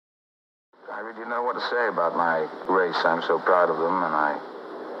I really don't know what to say about my race. I'm so proud of them, and I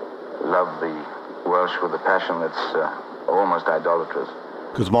love the Welsh with a passion that's almost idolatrous.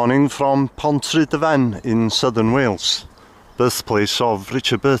 Good morning from Pontrhydyfen in southern Wales, birthplace of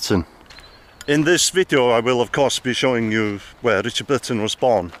Richard Burton. In this video I will of course be showing you where Richard Burton was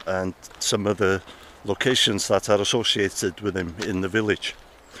born and some of the locations that are associated with him in the village.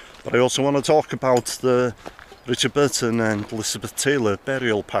 But I also want to talk about the Richard Burton and Elizabeth Taylor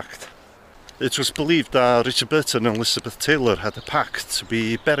burial pact. It was believed that Richard Burton and Elizabeth Taylor had a pact to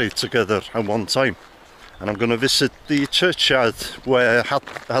be buried together at one time. And I'm going to visit the churchyard where, had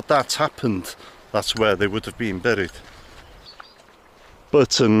that happened, that's where they would have been buried.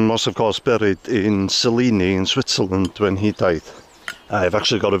 Burton was of course buried in Salini in Switzerland when he died. I've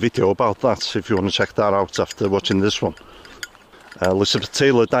actually got a video about that if you want to check that out after watching this one. Elizabeth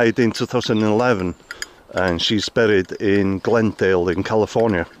Taylor died in 2011 and she's buried in Glendale in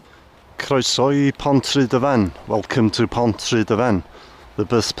California. Croeso I Pontrhydyfen, welcome to Pontrhydyfen, the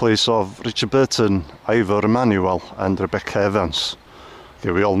birthplace of Richard Burton, Ivor Emmanuel and Rebecca Evans.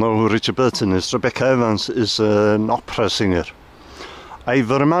 Okay, we all know who Richard Burton is. Rebecca Evans is an opera singer.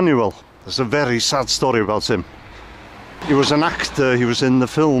 Ivor Emmanuel, there's a very sad story about him. He was an actor, he was in the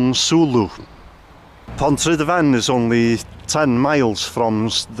film Sulu. Pontrhydyfen is only 10 miles from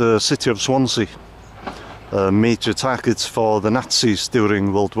the city of Swansea. A major target for the Nazis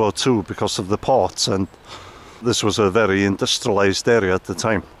during World War II because of the port, and this was a very industrialised area at the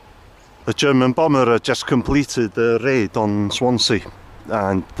time. A German bomber had just completed a raid on Swansea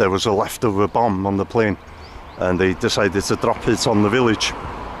and there was a leftover bomb on the plane and they decided to drop it on the village.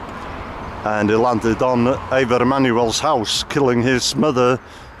 And it landed on Ivor Emmanuel's house, killing his mother,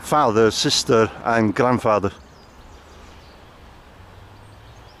 father, sister and grandfather.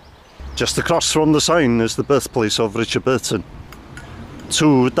 Just across from the sign is the birthplace of Richard Burton.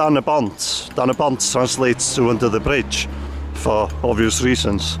 To Danabont. Danabont translates to under the bridge for obvious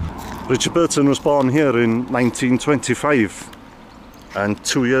reasons. Richard Burton was born here in 1925 and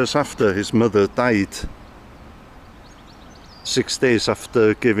 2 years after his mother died. 6 days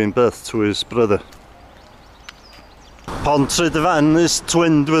after giving birth to his brother. Pontrhydyfen is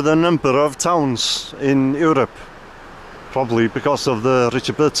twinned with a number of towns in Europe, probably because of the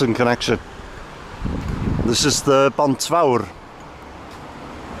Richard Burton connection. This is the Bont Fawr.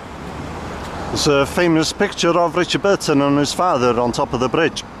 There's a famous picture of Richard Burton and his father on top of the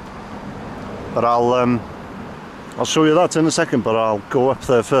bridge. But I'll show you that in a second, but I'll go up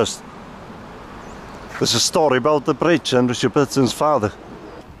there first. There's a story about the bridge and Richard Burton's father.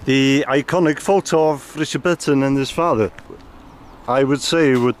 The iconic photo of Richard Burton and his father, I would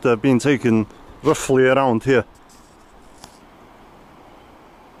say, would have been taken roughly around here.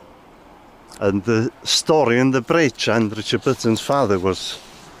 And the story in the bridge and Richard Burton's father was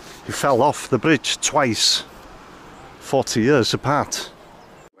he fell off the bridge twice, 40 years apart.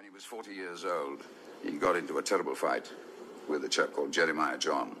 When he was 40 years old, he got into a terrible fight with a chap called Jeremiah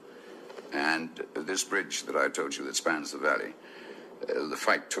John. And this bridge that I told you that spans the valley, the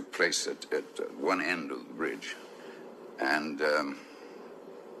fight took place at one end of the bridge. And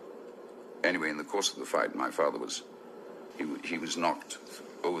anyway, in the course of the fight, my father was, he was knocked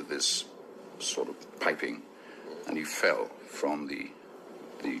over this sort of piping, and he fell from the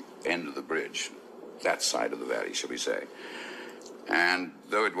end of the bridge, that side of the valley, shall we say. And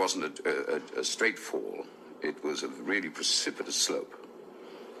though it wasn't a straight fall, it was a really precipitous slope.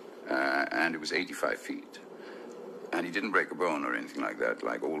 And it was 85 feet. And he didn't break a bone or anything like that.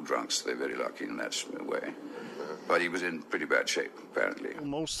 Like all drunks, they're very lucky in that way. But he was in pretty bad shape, apparently.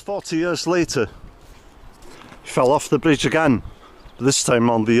 Almost 40 years later, he fell off the bridge again, this time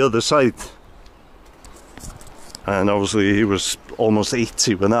on the other side. And obviously he was almost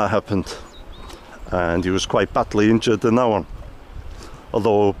 80 when that happened. And he was quite badly injured in that one.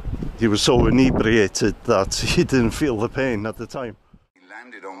 Although he was so inebriated that he didn't feel the pain at the time. He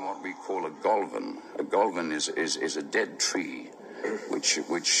landed on what we call a golven. A golven is a dead tree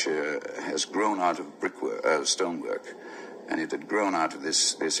which has grown out of brickwork, stonework. And it had grown out of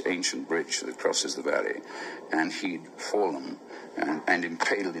this ancient bridge that crosses the valley. And he'd fallen and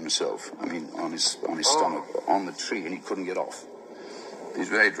impaled himself, I mean, on his stomach, on the tree, and he couldn't get off. He was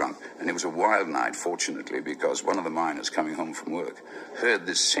very drunk, and it was a wild night, fortunately, because one of the miners coming home from work heard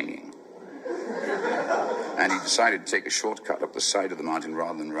this singing. And he decided to take a shortcut up the side of the mountain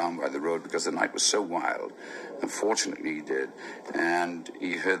rather than round by the road because the night was so wild. And fortunately he did. And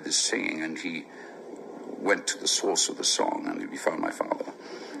he heard this singing, and he went to the source of the song, and he found my father.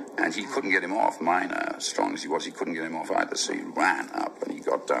 And he couldn't get him off, miner, strong as he was, he couldn't get him off either. So he ran up, and he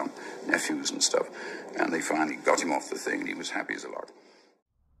got down, nephews and stuff. And they finally got him off the thing, and he was happy as a lark.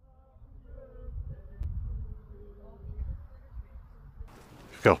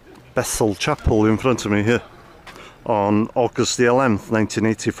 Got Bethel Chapel in front of me here. On August the 11th,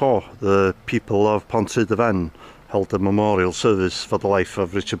 1984, the people of Pontrydyfen held a memorial service for the life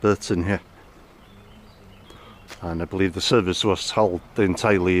of Richard Burton here. And I believe the service was held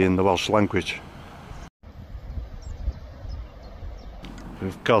entirely in the Welsh language.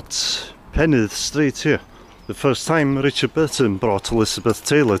 We've got Pennydd Street here. The first time Richard Burton brought Elizabeth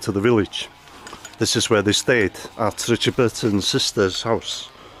Taylor to the village. This is where they stayed, at Richard Burton's sister's house.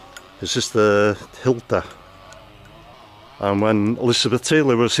 His sister Hilda. And when Elizabeth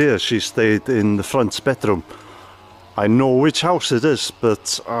Taylor was here, she stayed in the front bedroom. I know which house it is,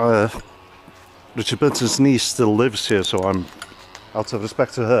 but Richard Burton's niece still lives here, so I'm, out of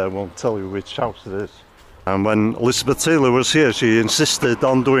respect to her, I won't tell you which house it is. And when Elizabeth Taylor was here, she insisted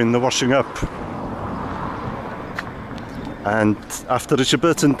on doing the washing up. And after Richard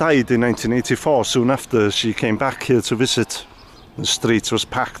Burton died in 1984, soon after, she came back here to visit. The street was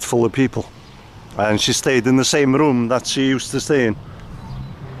packed full of people. And she stayed in the same room that she used to stay in.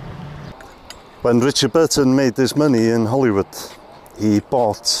 When Richard Burton made his money in Hollywood, he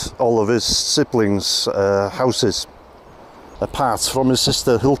bought all of his siblings' houses, apart from his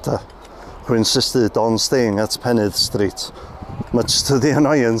sister Hilda, who insisted on staying at Pennydd Street, much to the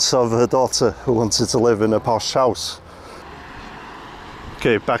annoyance of her daughter, who wanted to live in a posh house.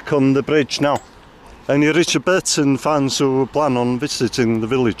 Okay, back on the bridge now. Any Richard Burton fans who plan on visiting the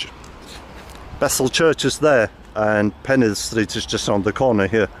village? Bethel Church is there, and Pennydd Street is just on the corner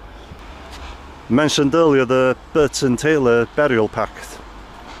here. Mentioned earlier the Burton and Taylor burial pact.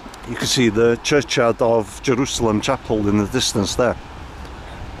 You can see the churchyard of Jerusalem Chapel in the distance there.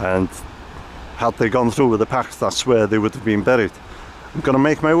 And had they gone through with the pact, that's where they would have been buried. I'm going to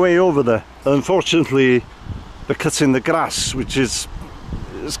make my way over there. Unfortunately, they're cutting the grass, which is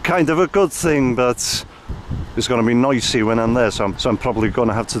kind of a good thing, but it's going to be noisy when I'm there, so I'm probably going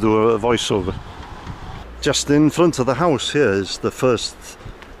to have to do a voiceover. Just in front of the house here is the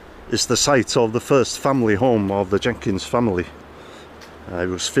site of the first family home of the Jenkins family. It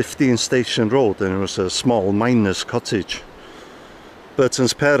was 15 Station Road, and it was a small miner's cottage.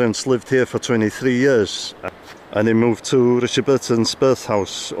 Burton's parents lived here for 23 years, and they moved to Richard Burton's birth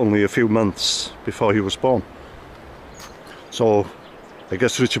house only a few months before he was born. So I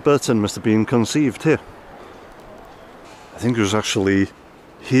guess Richard Burton must have been conceived here. I think it was actually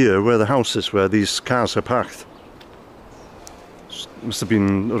here where the house is, where these cars are parked. It must have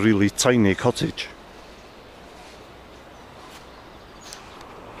been a really tiny cottage.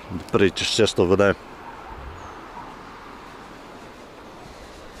 And the bridge is just over there.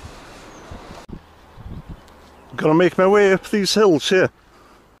 I'm gonna make my way up these hills here.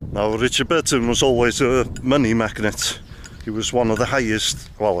 Now, Richard Burton was always a money magnate. He was one of the highest,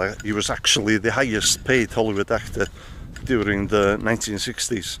 well, he was actually the highest paid Hollywood actor during the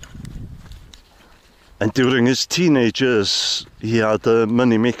 1960s. And during his teenage years, he had a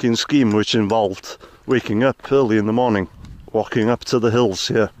money-making scheme which involved waking up early in the morning, walking up to the hills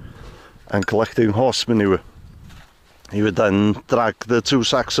here, and collecting horse manure. He would then drag the 2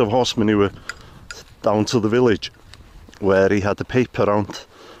 sacks of horse manure down to the village, where he had a paper round,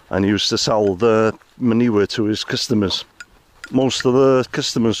 and he used to sell the manure to his customers. Most of the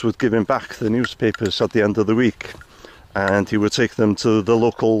customers would give him back the newspapers at the end of the week, and he would take them to the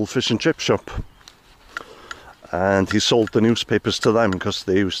local fish and chip shop. And he sold the newspapers to them because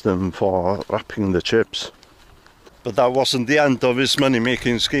they used them for wrapping the chips. But that wasn't the end of his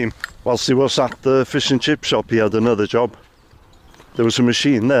money-making scheme. Whilst he was at the fish and chip shop, he had another job. There was a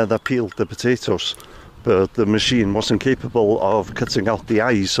machine there that peeled the potatoes, but the machine wasn't capable of cutting out the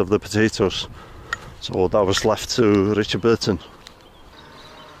eyes of the potatoes. So that was left to Richard Burton.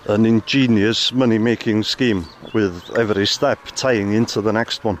 An ingenious money-making scheme, with every step tying into the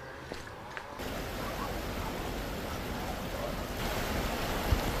next one.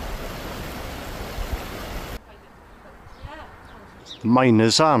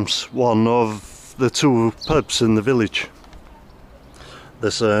 Miners' Arms, one of the 2 pubs in the village.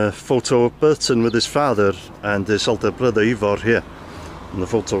 There's a photo of Burton with his father and his older brother Ivor here. And the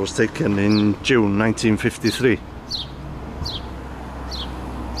photo was taken in June 1953.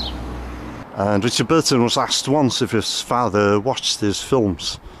 And Richard Burton was asked once if his father watched his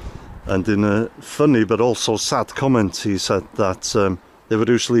films. And in a funny but also sad comment, he said that there were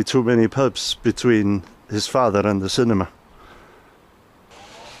usually too many pubs between his father and the cinema.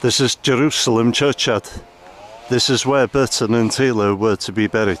 This is Jerusalem Churchyard. This is where Burton and Taylor were to be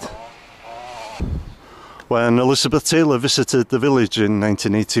buried. When Elizabeth Taylor visited the village in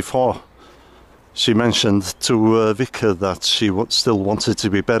 1984, she mentioned to a vicar that she still wanted to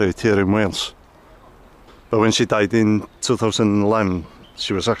be buried here in Wales. But when she died in 2011,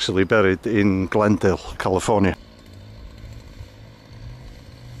 She was actually buried in Glendale, California.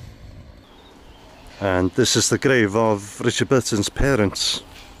 And this is the grave of Richard Burton's parents.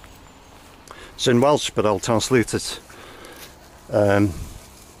 It's in Welsh, but I'll translate it.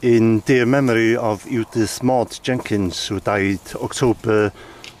 In dear memory of Judith Maud Jenkins, who died October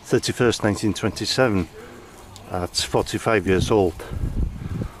 31st, 1927, at 45 years old.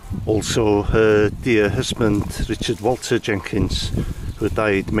 Also her dear husband, Richard Walter Jenkins, who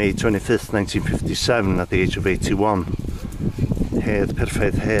died May 25th, 1957, at the age of 81. Head,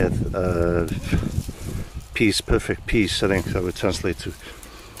 perfect head, peace, perfect peace, I think I would translate to.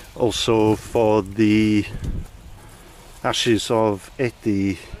 Also for the ashes of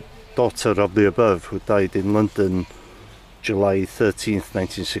Eddie, daughter of the above, who died in London July 13th,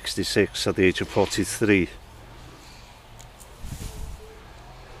 1966, at the age of 43.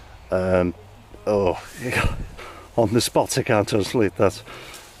 On the spot I can't translate that.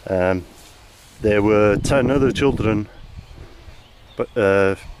 There were 10 other children, but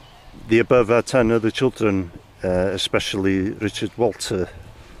the above had 10 other children, especially Richard Walter,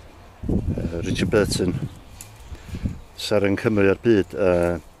 Richard Burton, Seren Cymru ar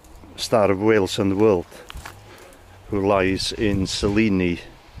Byd, Star of Wales and the World, who lies in Selini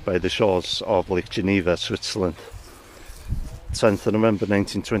by the shores of Lake Geneva, Switzerland. 10th of November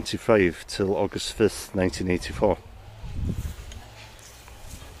 1925 till August 5th, 1984.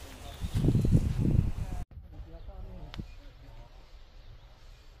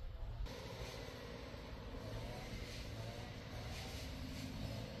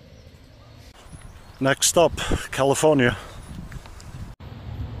 Next stop, California.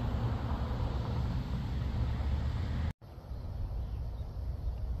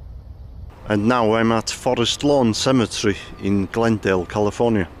 And now I'm at Forest Lawn Cemetery in Glendale,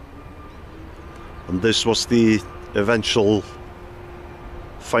 California. And this was the eventual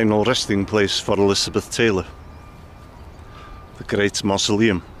final resting place for Elizabeth Taylor, the Great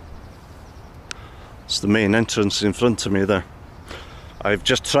Mausoleum. It's the main entrance in front of me there. I've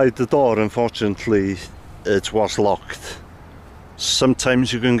just tried the door, unfortunately it was locked.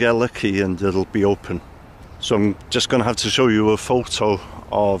 Sometimes you can get lucky and it'll be open. So I'm just going to have to show you a photo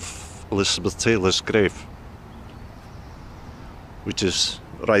of Elizabeth Taylor's grave, which is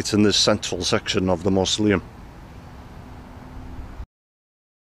right in this central section of the mausoleum.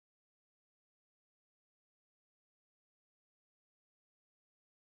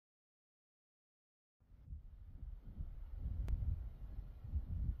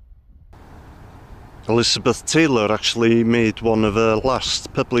 Elizabeth Taylor actually made one of her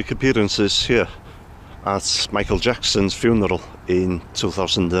last public appearances here at Michael Jackson's funeral in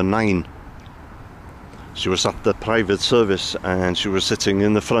 2009. She was at the private service and she was sitting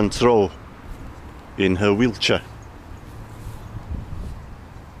in the front row in her wheelchair.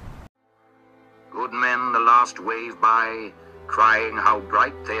 Good men the last wave by, crying how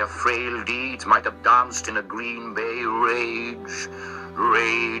bright their frail deeds might have danced in a green bay. Rage,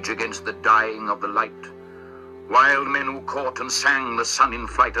 rage against the dying of the light. Wild men who caught and sang the sun in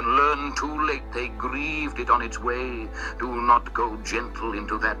flight, and learned too late they grieved it on its way. Do not go gentle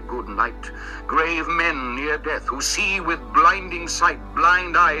into that good night. Grave men near death who see with blinding sight,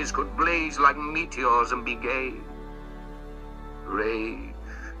 blind eyes could blaze like meteors and be gay. Rage,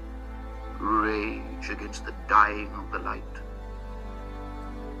 rage against the dying of the light.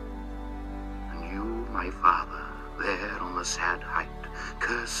 And you, my father, there on the sad height,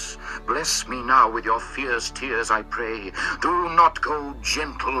 curse, bless me now with your fierce tears, I pray. Do not go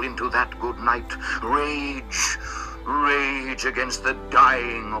gentle into that good night. Rage, rage against the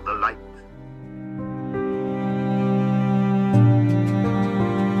dying of the light.